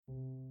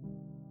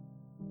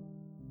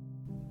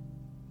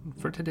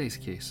for today's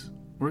case,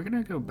 we're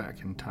going to go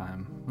back in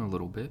time a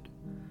little bit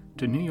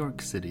to New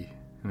York City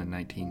in the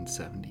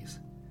 1970s.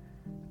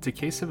 It's a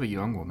case of a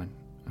young woman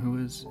who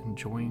is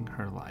enjoying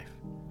her life.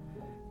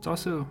 It's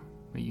also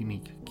a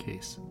unique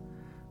case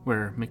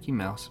where Mickey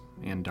Mouse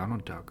and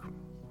Donald Duck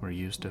were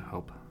used to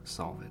help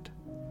solve it.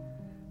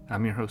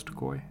 I'm your host,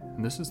 Coy,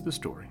 and this is the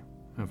story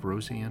of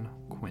Roseanne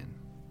Quinn.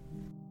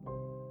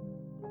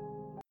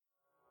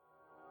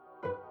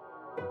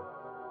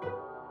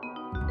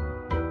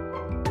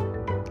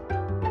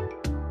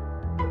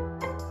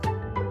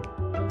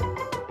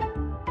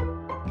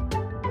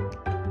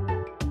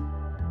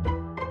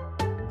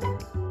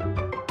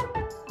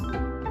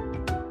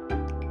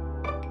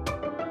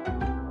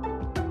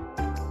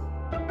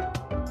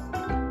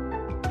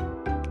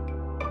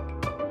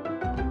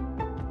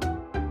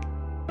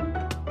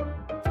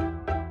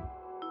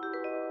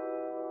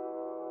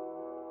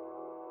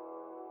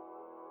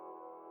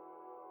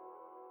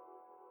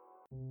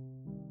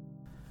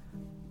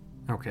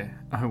 Okay,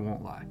 I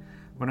won't lie.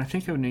 When I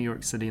think of New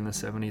York City in the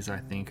 70s, I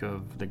think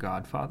of The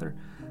Godfather,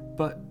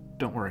 but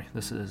don't worry,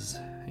 this is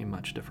a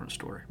much different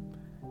story.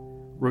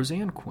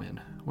 Roseanne Quinn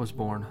was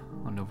born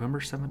on November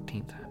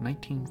 17,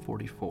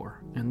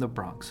 1944, in the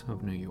Bronx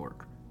of New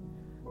York.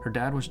 Her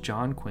dad was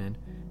John Quinn,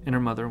 and her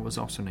mother was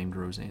also named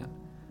Roseanne.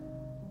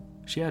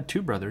 She had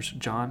two brothers,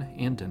 John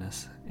and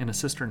Dennis, and a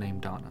sister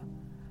named Donna.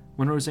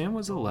 When Roseanne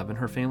was 11,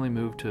 her family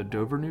moved to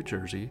Dover, New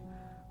Jersey,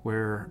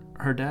 where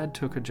her dad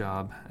took a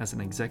job as an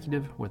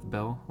executive with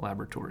Bell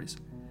Laboratories.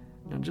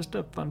 Now, just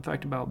a fun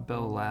fact about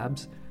Bell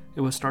Labs,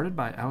 it was started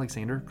by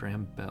Alexander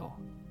Graham Bell.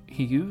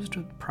 He used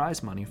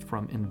prize money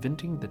from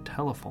inventing the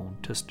telephone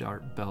to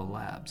start Bell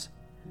Labs,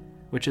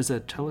 which is a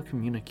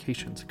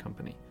telecommunications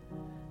company.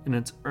 In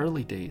its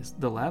early days,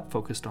 the lab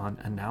focused on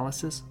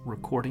analysis,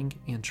 recording,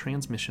 and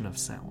transmission of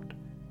sound.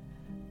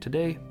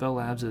 Today, Bell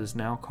Labs is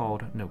now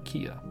called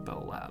Nokia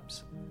Bell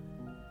Labs.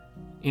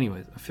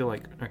 Anyways, I feel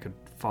like I could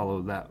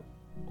follow that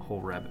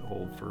whole rabbit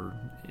hole for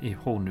a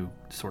whole new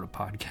sort of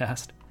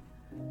podcast.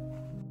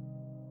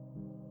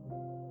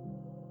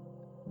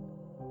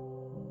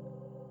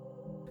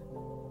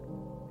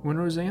 When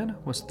Roseanne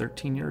was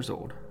 13 years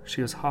old,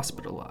 she was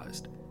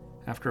hospitalized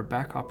after a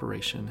back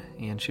operation,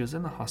 and she was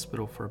in the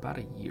hospital for about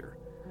a year.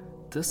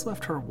 This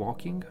left her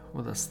walking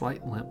with a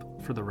slight limp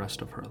for the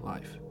rest of her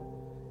life.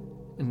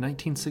 In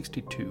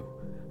 1962,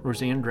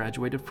 Roseanne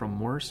graduated from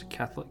Morris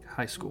Catholic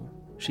High School.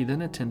 She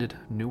then attended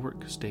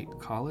Newark State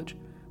College,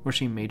 where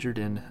she majored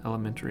in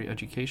elementary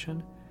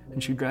education,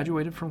 and she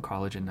graduated from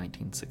college in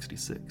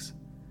 1966.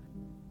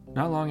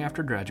 Not long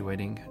after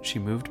graduating, she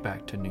moved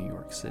back to New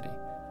York City.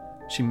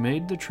 She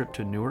made the trip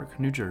to Newark,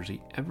 New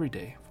Jersey every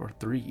day for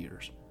 3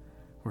 years,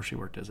 where she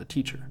worked as a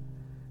teacher.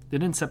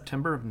 Then in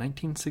September of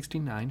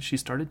 1969, she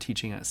started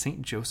teaching at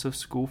St. Joseph's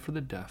School for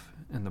the Deaf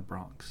in the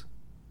Bronx.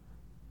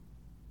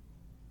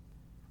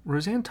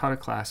 Roseanne taught a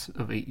class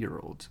of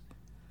 8-year-olds.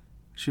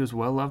 She was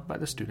well loved by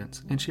the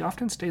students, and she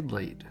often stayed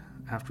late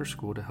after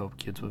school to help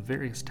kids with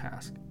various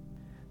tasks.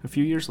 A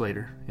few years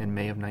later, in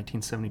May of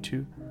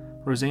 1972,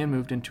 Roseanne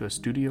moved into a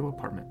studio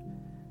apartment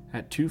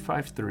at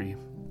 253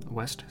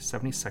 West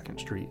 72nd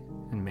Street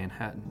in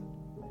Manhattan.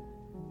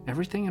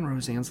 Everything in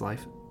Roseanne's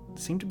life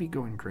seemed to be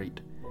going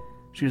great.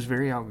 She was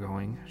very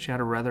outgoing. She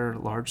had a rather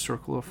large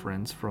circle of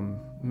friends from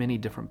many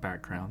different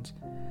backgrounds.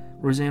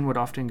 Roseanne would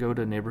often go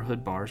to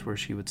neighborhood bars where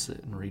she would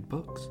sit and read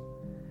books.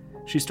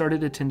 She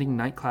started attending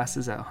night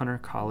classes at Hunter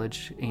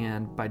College,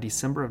 and by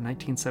December of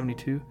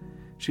 1972,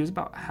 she was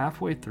about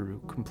halfway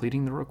through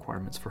completing the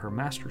requirements for her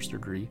master's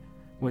degree,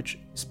 which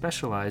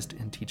specialized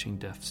in teaching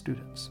deaf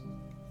students.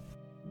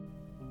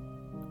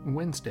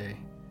 Wednesday,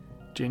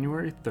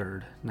 January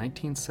 3rd,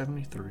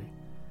 1973,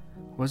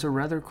 was a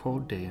rather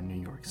cold day in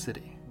New York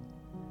City.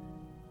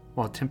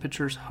 While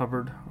temperatures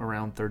hovered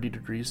around 30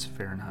 degrees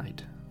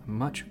Fahrenheit, a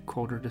much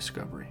colder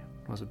discovery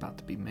was about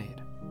to be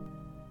made.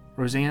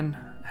 Roseanne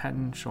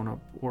hadn't shown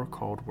up or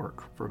called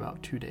work for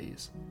about 2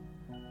 days.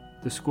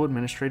 The school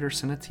administrator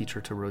sent a teacher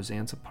to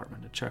Roseanne's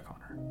apartment to check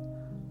on her.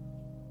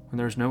 When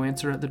there was no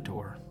answer at the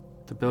door,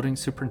 the building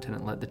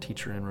superintendent let the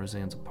teacher in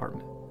Roseanne's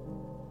apartment.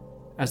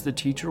 As the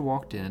teacher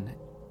walked in,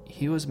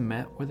 he was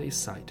met with a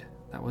sight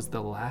that was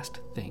the last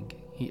thing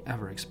he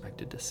ever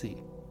expected to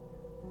see.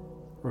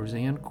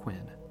 Roseanne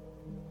Quinn,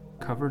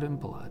 covered in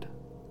blood,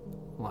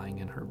 lying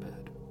in her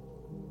bed.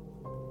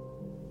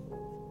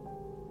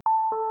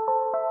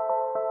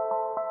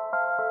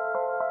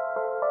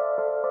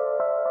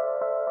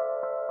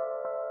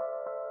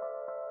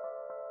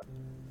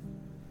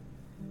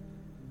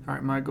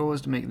 Alright, my goal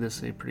is to make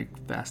this a pretty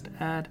fast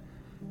ad.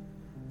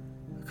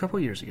 A couple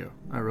years ago,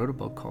 I wrote a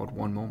book called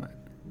One Moment.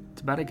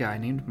 It's about a guy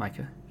named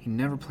Micah. He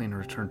never planned to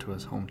return to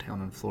his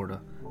hometown in Florida,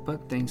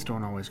 but things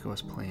don't always go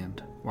as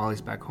planned. While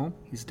he's back home,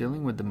 he's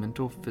dealing with the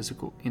mental,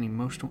 physical, and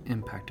emotional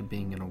impact of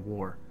being in a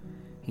war.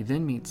 He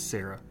then meets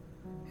Sarah,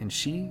 and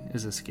she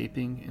is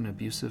escaping an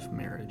abusive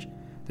marriage.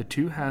 The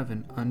two have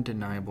an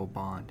undeniable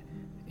bond,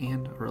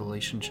 and a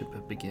relationship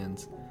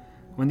begins.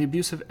 When the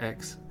abusive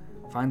ex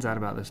finds out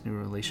about this new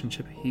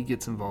relationship, he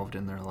gets involved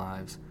in their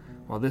lives.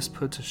 While this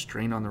puts a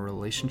strain on the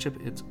relationship,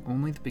 it's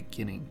only the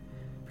beginning,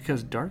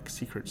 because dark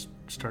secrets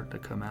start to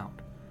come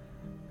out.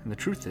 And the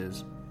truth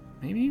is,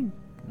 maybe you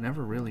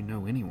never really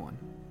know anyone.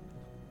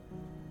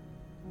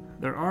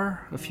 There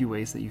are a few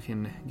ways that you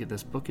can get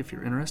this book if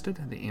you're interested.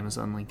 The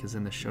Amazon link is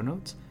in the show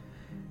notes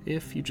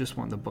if you just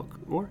want the book.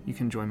 Or you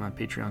can join my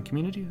Patreon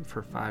community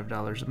for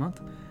 $5 a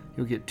month.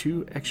 You'll get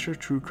 2 extra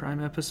true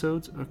crime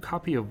episodes, a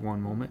copy of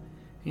One Moment,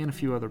 and a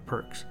few other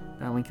perks.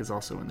 That link is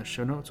also in the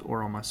show notes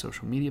or on my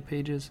social media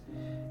pages.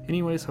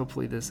 Anyways,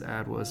 hopefully this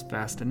ad was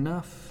fast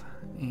enough,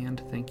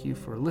 and thank you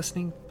for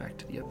listening. Back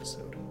to the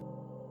episode.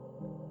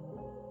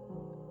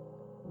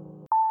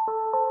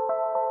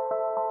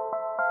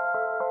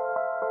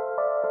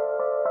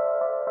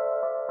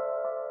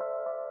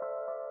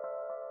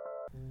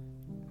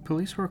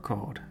 Police were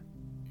called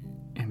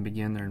and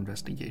began their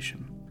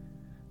investigation.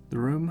 The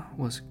room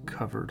was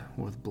covered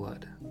with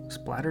blood,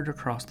 splattered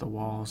across the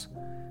walls,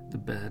 the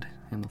bed,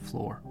 and the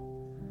floor.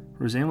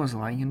 Roseanne was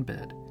lying in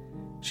bed.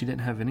 She didn't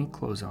have any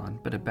clothes on,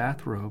 but a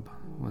bathrobe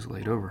was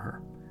laid over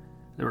her.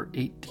 There were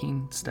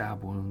 18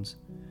 stab wounds.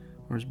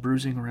 There was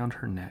bruising around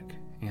her neck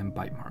and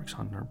bite marks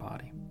on her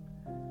body.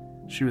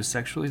 She was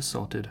sexually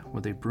assaulted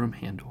with a broom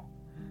handle,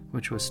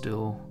 which was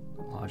still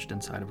lodged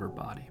inside of her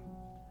body.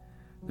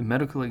 The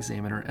medical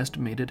examiner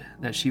estimated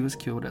that she was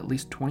killed at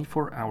least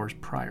 24 hours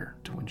prior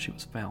to when she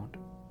was found.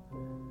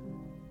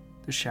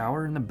 The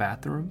shower in the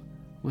bathroom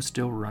was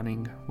still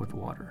running with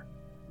water.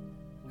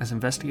 As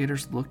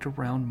investigators looked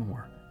around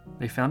more,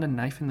 they found a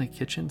knife in the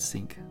kitchen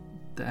sink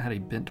that had a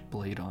bent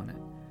blade on it.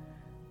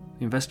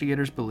 The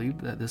investigators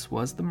believed that this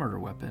was the murder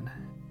weapon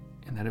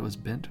and that it was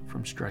bent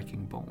from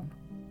striking bone.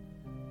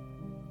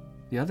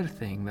 The other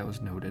thing that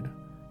was noted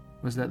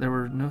was that there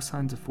were no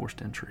signs of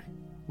forced entry,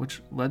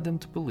 which led them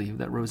to believe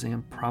that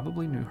Roseanne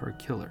probably knew her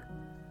killer.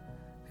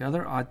 The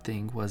other odd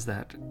thing was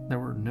that there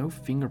were no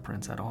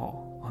fingerprints at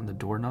all on the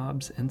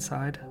doorknobs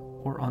inside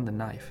or on the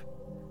knife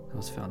that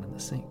was found in the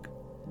sink.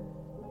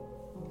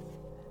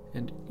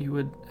 And you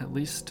would at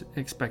least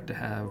expect to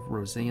have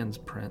Roseanne's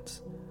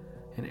prints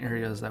in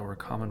areas that were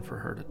common for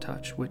her to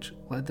touch, which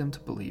led them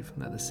to believe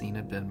that the scene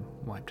had been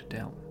wiped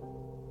down.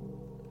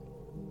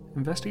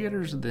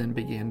 Investigators then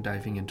began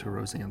diving into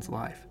Roseanne's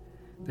life.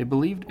 They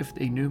believed if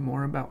they knew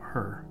more about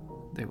her,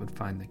 they would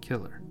find the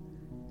killer.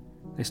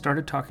 They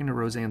started talking to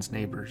Roseanne's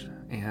neighbors,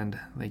 and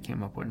they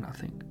came up with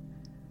nothing.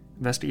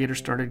 Investigators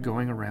started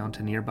going around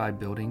to nearby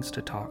buildings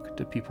to talk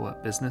to people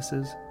at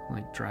businesses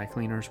like dry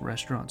cleaners,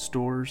 restaurants,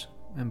 stores,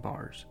 and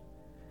bars,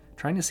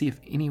 trying to see if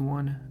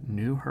anyone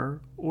knew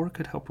her or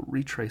could help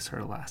retrace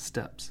her last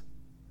steps.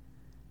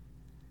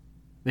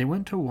 They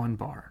went to one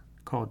bar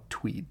called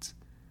Tweed's.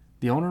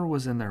 The owner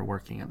was in there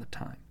working at the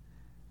time.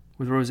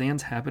 With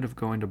Roseanne's habit of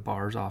going to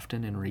bars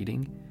often and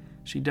reading,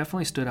 she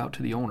definitely stood out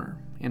to the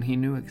owner, and he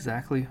knew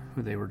exactly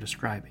who they were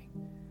describing.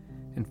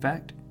 In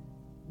fact,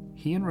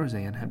 he and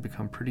Roseanne had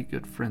become pretty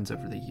good friends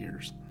over the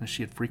years, as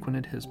she had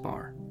frequented his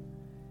bar.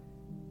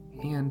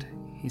 And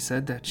he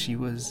said that she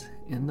was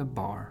in the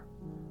bar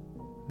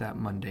that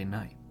Monday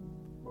night.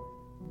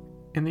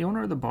 And the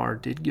owner of the bar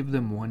did give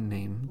them one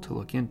name to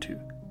look into.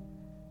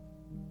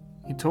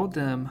 He told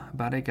them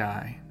about a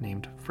guy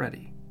named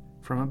Freddie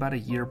from about a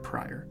year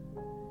prior.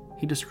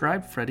 He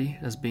described Freddie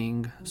as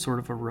being sort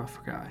of a rough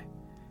guy.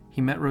 He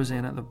met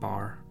Roseanne at the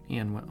bar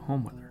and went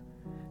home with her.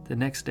 The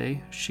next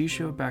day, she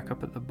showed back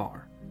up at the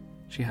bar.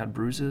 She had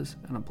bruises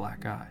and a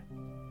black eye.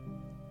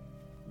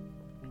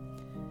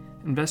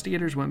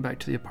 Investigators went back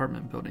to the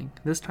apartment building.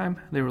 This time,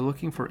 they were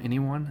looking for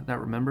anyone that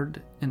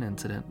remembered an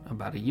incident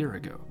about a year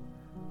ago.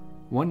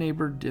 One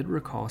neighbor did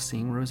recall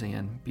seeing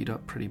Roseanne beat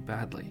up pretty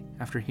badly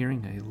after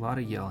hearing a lot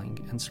of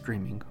yelling and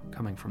screaming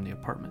coming from the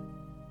apartment.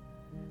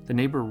 The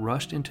neighbor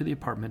rushed into the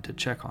apartment to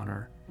check on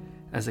her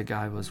as a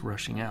guy was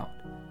rushing out.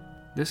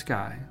 This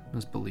guy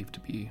was believed to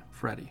be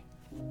Freddie.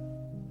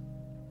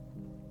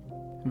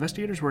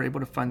 Investigators were able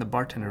to find the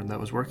bartender that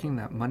was working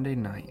that Monday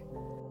night,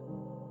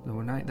 the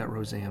night that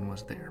Roseanne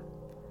was there.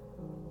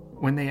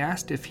 When they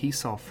asked if he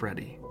saw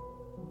Freddie,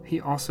 he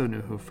also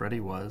knew who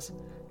Freddie was,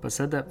 but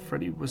said that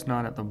Freddie was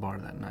not at the bar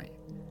that night.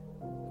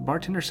 The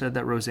bartender said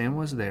that Roseanne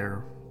was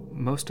there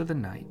most of the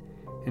night,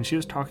 and she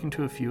was talking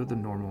to a few of the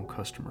normal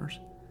customers.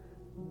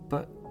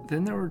 But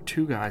then there were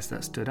 2 guys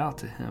that stood out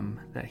to him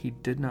that he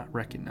did not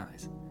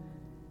recognize.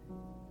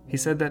 He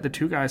said that the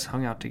 2 guys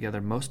hung out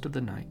together most of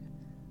the night,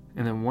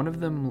 and then one of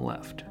them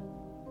left,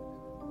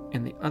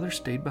 and the other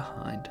stayed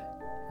behind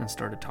and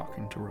started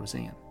talking to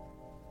Roseanne.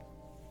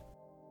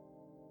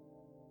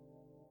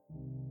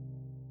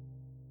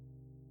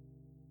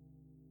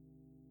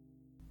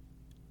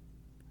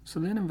 So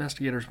then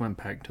investigators went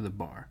back to the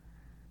bar.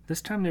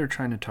 This time they were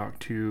trying to talk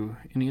to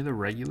any of the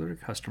regular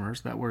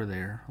customers that were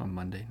there on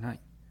Monday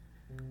night.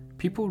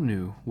 People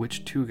knew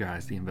which 2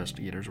 guys the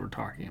investigators were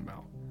talking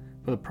about,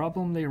 but the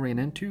problem they ran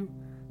into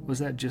was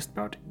that just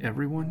about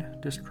everyone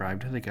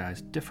described the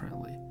guys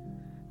differently,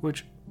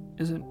 which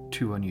isn't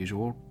too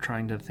unusual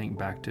trying to think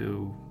back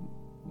to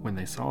when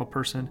they saw a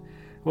person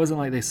It wasn't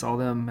like they saw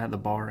them at the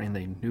bar and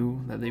they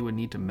knew that they would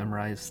need to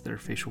memorize their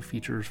facial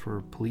features for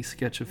a police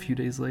sketch a few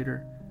days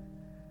later.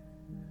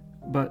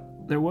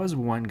 But there was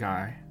one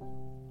guy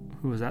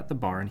who was at the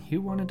bar and he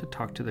wanted to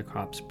talk to the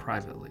cops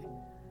privately.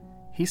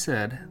 He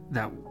said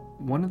that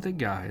one of the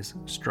guys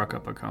struck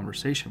up a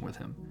conversation with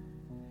him.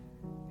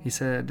 He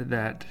said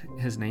that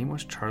his name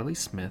was Charlie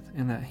Smith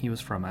and that he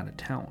was from out of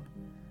town.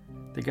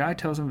 The guy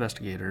tells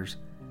investigators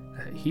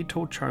that he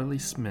told Charlie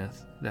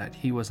Smith that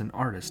he was an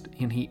artist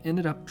and he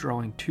ended up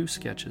drawing 2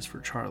 sketches for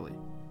Charlie.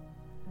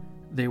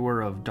 They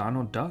were of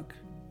Donald Duck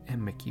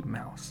and Mickey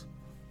Mouse.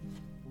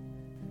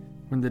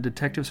 When the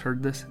detectives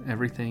heard this,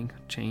 everything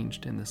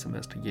changed in this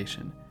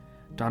investigation.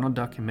 Donald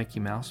Duck and Mickey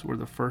Mouse were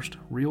the first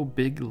real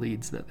big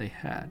leads that they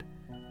had.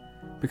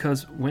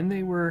 Because when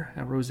they were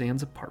at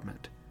Roseanne's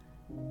apartment,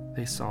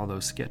 they saw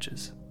those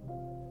sketches.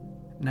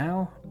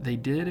 Now, they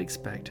did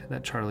expect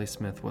that Charlie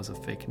Smith was a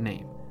fake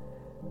name.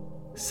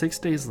 6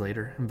 days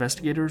later,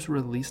 investigators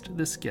released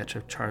the sketch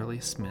of Charlie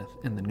Smith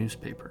in the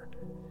newspaper,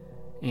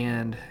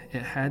 and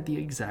it had the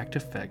exact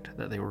effect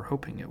that they were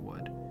hoping it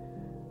would.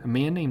 A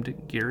man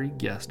named Gary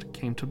Guest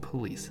came to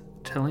police,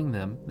 telling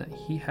them that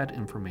he had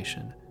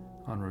information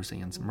on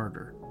Roseanne's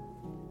murder.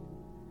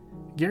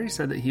 Gary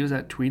said that he was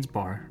at Tweed's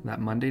bar that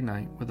Monday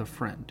night with a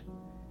friend.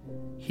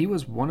 He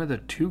was one of the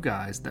 2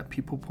 guys that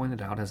people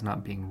pointed out as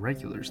not being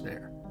regulars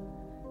there.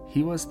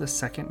 He was the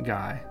second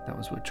guy that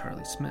was with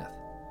Charlie Smith.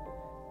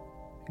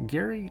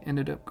 Gary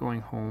ended up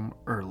going home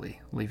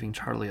early, leaving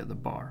Charlie at the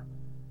bar.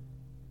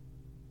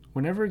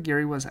 Whenever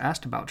Gary was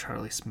asked about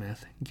Charlie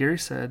Smith, Gary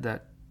said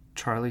that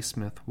Charlie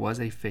Smith was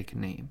a fake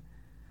name.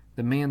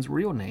 The man's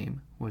real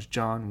name was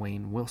John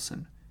Wayne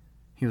Wilson.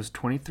 He was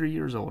 23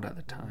 years old at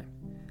the time.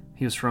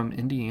 He was from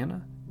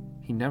Indiana.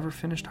 He never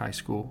finished high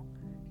school,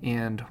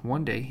 and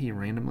one day he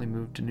randomly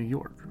moved to New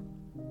York.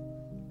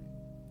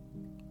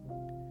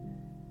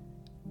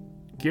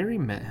 Gary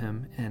met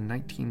him in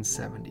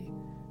 1970.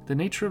 The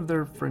nature of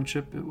their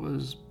friendship, it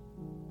was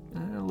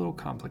a little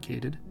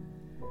complicated.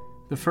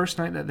 The first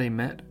night that they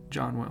met,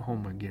 John went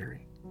home with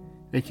Gary.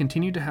 They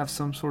continued to have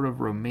some sort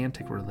of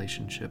romantic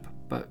relationship,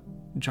 but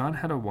John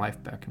had a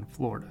wife back in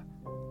Florida.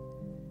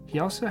 He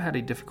also had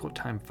a difficult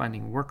time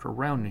finding work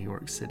around New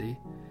York City,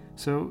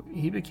 so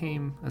he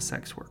became a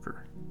sex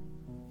worker.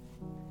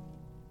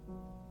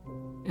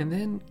 And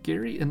then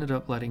Gary ended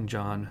up letting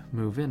John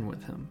move in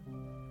with him.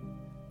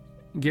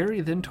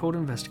 Gary then told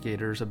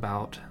investigators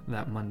about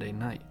that Monday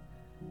night.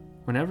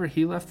 Whenever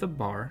he left the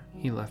bar,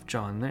 he left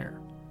John there.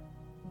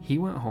 He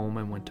went home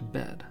and went to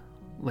bed.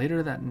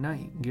 Later that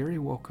night, Gary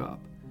woke up.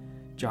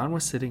 John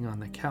was sitting on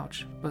the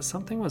couch, but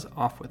something was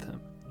off with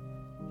him.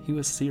 He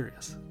was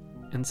serious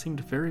and seemed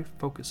very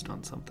focused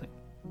on something.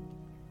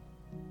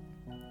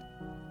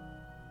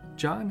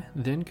 John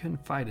then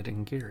confided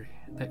in Gary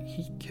that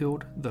he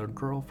killed the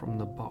girl from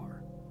the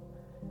bar.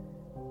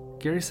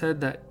 Gary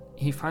said that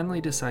he finally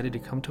decided to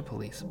come to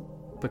police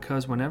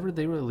because whenever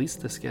they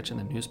released the sketch in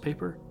the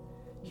newspaper,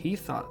 he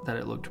thought that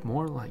it looked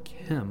more like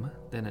him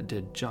than it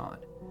did John,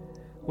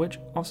 which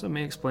also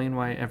may explain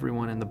why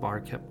everyone in the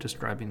bar kept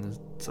describing the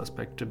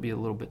suspect to be a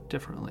little bit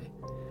differently.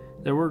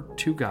 There were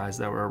 2 guys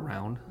that were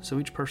around, so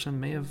each person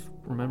may have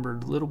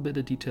remembered a little bit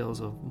of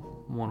details of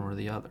one or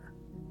the other.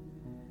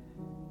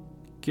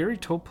 Gary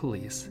told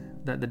police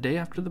that the day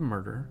after the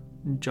murder,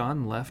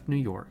 John left New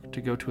York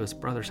to go to his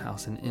brother's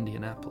house in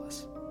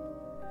Indianapolis.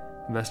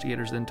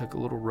 Investigators then took a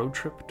little road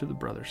trip to the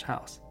brother's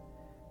house.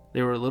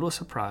 They were a little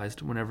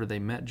surprised whenever they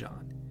met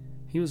John.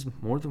 He was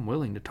more than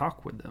willing to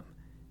talk with them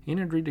and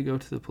agreed to go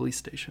to the police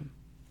station.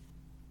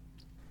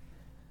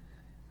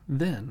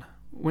 Then,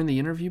 when the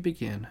interview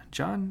began,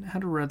 John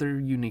had a rather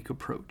unique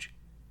approach.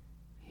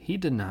 He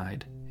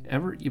denied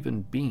ever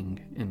even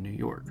being in New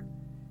York.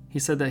 He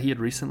said that he had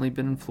recently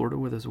been in Florida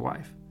with his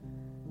wife.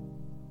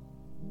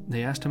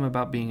 They asked him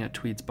about being at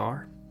Tweed's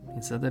bar.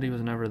 He said that he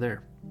was never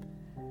there.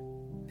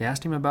 They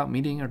asked him about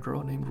meeting a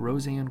girl named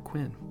Roseanne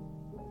Quinn.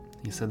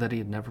 He said that he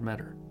had never met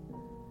her.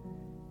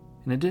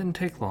 And it didn't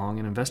take long,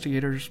 and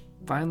investigators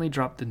finally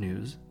dropped the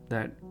news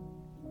that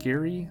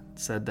Gary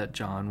said that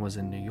John was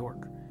in New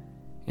York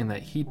and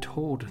that he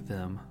told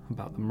them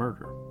about the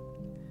murder.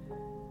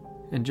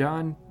 And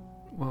John,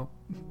 well,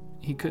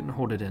 he couldn't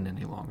hold it in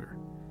any longer.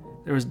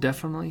 There was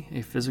definitely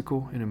a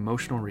physical and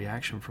emotional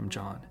reaction from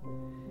John.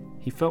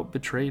 He felt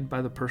betrayed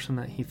by the person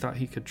that he thought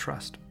he could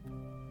trust,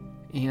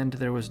 and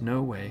there was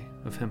no way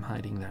of him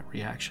hiding that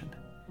reaction.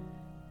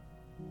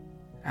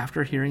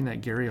 After hearing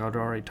that Gary had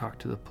already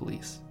talked to the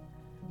police,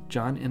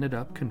 John ended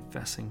up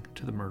confessing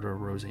to the murder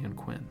of Roseanne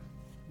Quinn.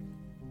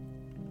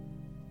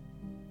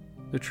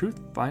 The truth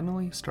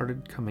finally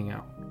started coming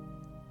out.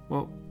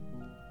 Well,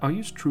 I'll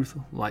use truth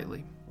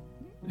lightly.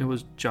 It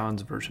was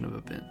John's version of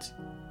events.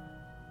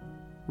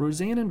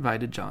 Roseanne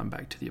invited John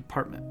back to the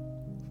apartment.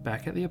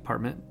 Back at the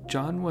apartment,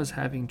 John was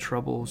having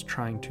troubles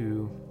trying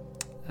to,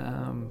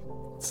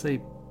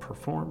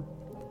 perform.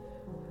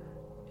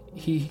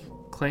 He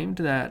claimed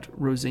that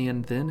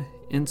Roseanne then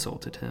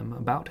insulted him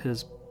about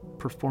his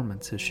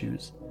performance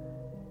issues.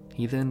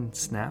 He then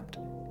snapped.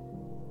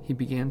 He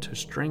began to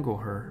strangle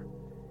her,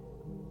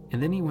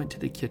 And then he went to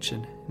the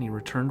kitchen and he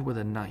returned with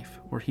a knife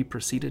where he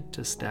proceeded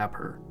to stab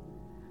her.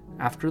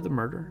 After the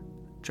murder,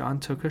 John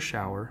took a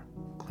shower,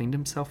 cleaned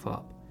himself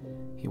up,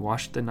 he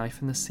washed the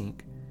knife in the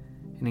sink,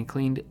 and he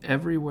cleaned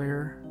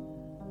everywhere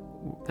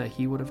that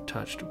he would have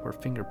touched where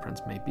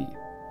fingerprints may be.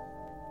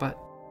 But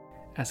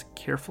as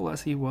careful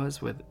as he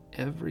was with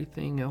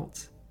everything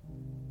else,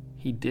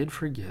 he did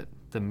forget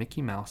the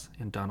Mickey Mouse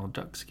and Donald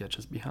Duck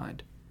sketches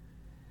behind.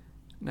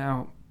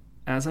 Now,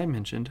 as I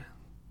mentioned,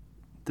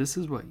 this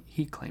is what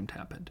he claimed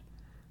happened.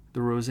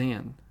 The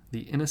Roseanne,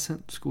 the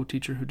innocent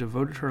schoolteacher who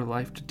devoted her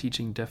life to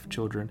teaching deaf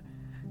children,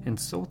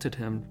 insulted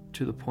him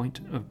to the point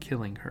of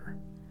killing her.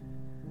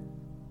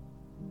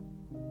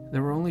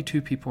 There were only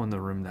 2 people in the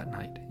room that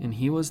night, and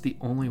he was the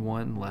only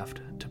one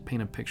left to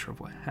paint a picture of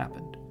what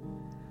happened.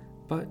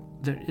 But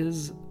there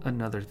is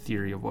another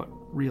theory of what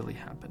really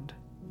happened.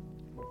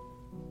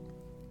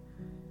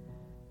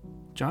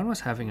 John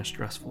was having a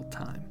stressful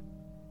time.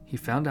 He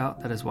found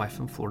out that his wife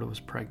in Florida was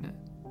pregnant.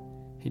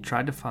 He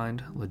tried to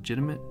find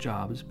legitimate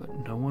jobs, but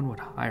no one would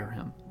hire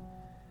him.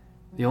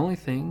 The only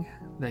thing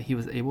that he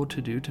was able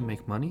to do to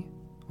make money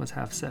was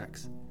have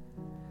sex.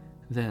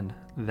 Then,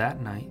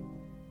 that night,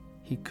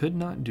 he could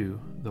not do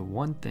the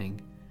one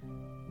thing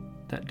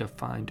that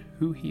defined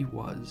who he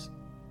was.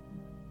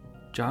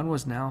 John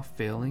was now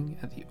failing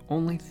at the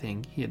only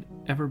thing he had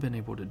ever been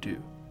able to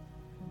do.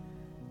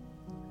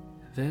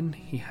 Then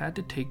he had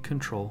to take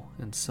control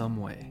in some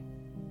way.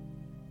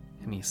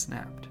 And he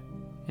snapped,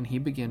 and he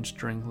began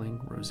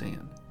strangling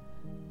Roseanne.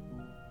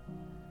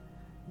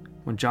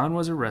 When John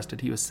was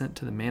arrested, he was sent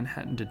to the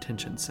Manhattan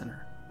Detention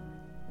Center,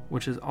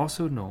 which is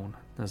also known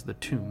as the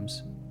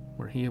Tombs,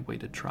 where he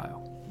awaited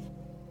trial.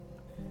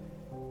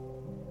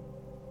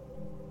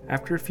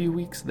 After a few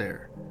weeks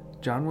there,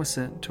 John was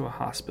sent to a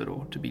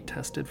hospital to be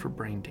tested for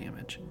brain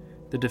damage.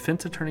 The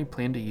defense attorney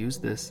planned to use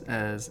this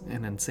as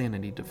an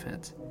insanity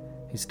defense.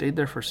 He stayed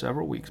there for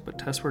several weeks, but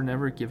tests were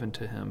never given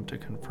to him to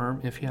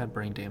confirm if he had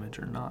brain damage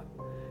or not.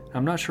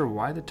 I'm not sure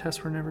why the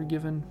tests were never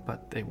given,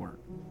 but they weren't.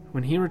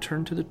 When he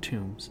returned to the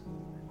Tombs,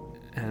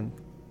 and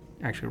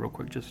actually real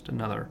quick, just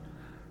another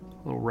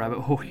little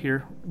rabbit hole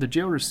here, the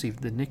jail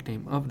received the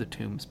nickname of the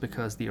Tombs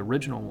because the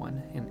original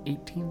one in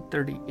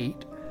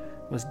 1838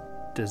 was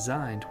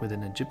designed with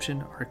an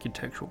Egyptian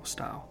architectural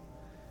style.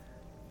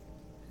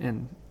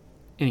 And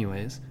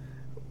anyways,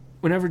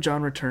 whenever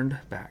John returned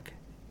back,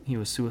 he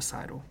was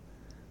suicidal.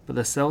 But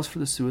the cells for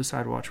the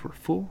suicide watch were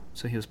full,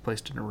 so he was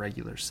placed in a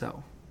regular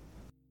cell.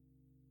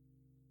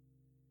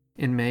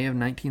 In May of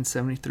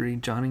 1973,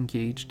 John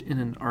engaged in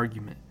an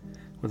argument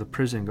with a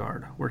prison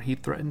guard where he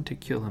threatened to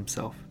kill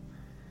himself.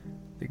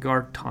 The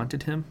guard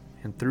taunted him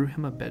and threw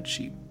him a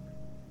bedsheet.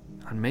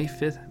 On May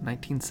 5th,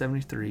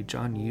 1973,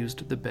 John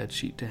used the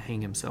bedsheet to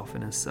hang himself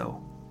in his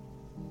cell.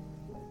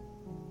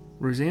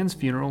 Roseanne's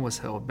funeral was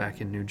held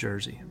back in New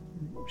Jersey.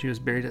 She was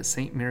buried at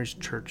St. Mary's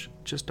Church,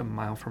 just a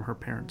mile from her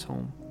parents'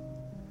 home.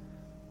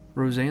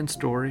 Roseanne's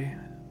story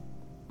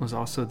was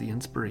also the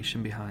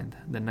inspiration behind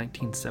the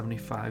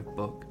 1975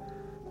 book,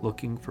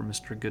 Looking for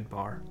Mr.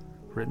 Goodbar,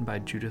 written by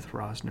Judith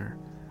Rosner.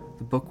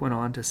 The book went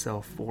on to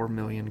sell 4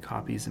 million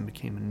copies and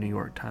became a New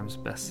York Times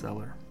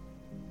bestseller.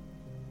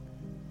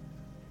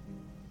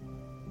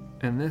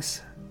 And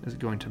this is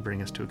going to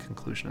bring us to a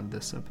conclusion of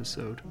this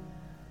episode.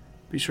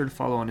 Be sure to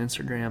follow on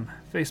Instagram,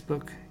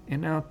 Facebook,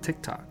 and now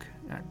TikTok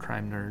at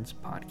Crime Nerds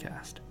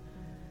Podcast.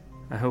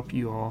 I hope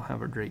you all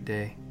have a great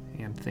day,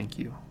 and thank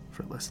you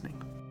for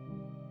listening.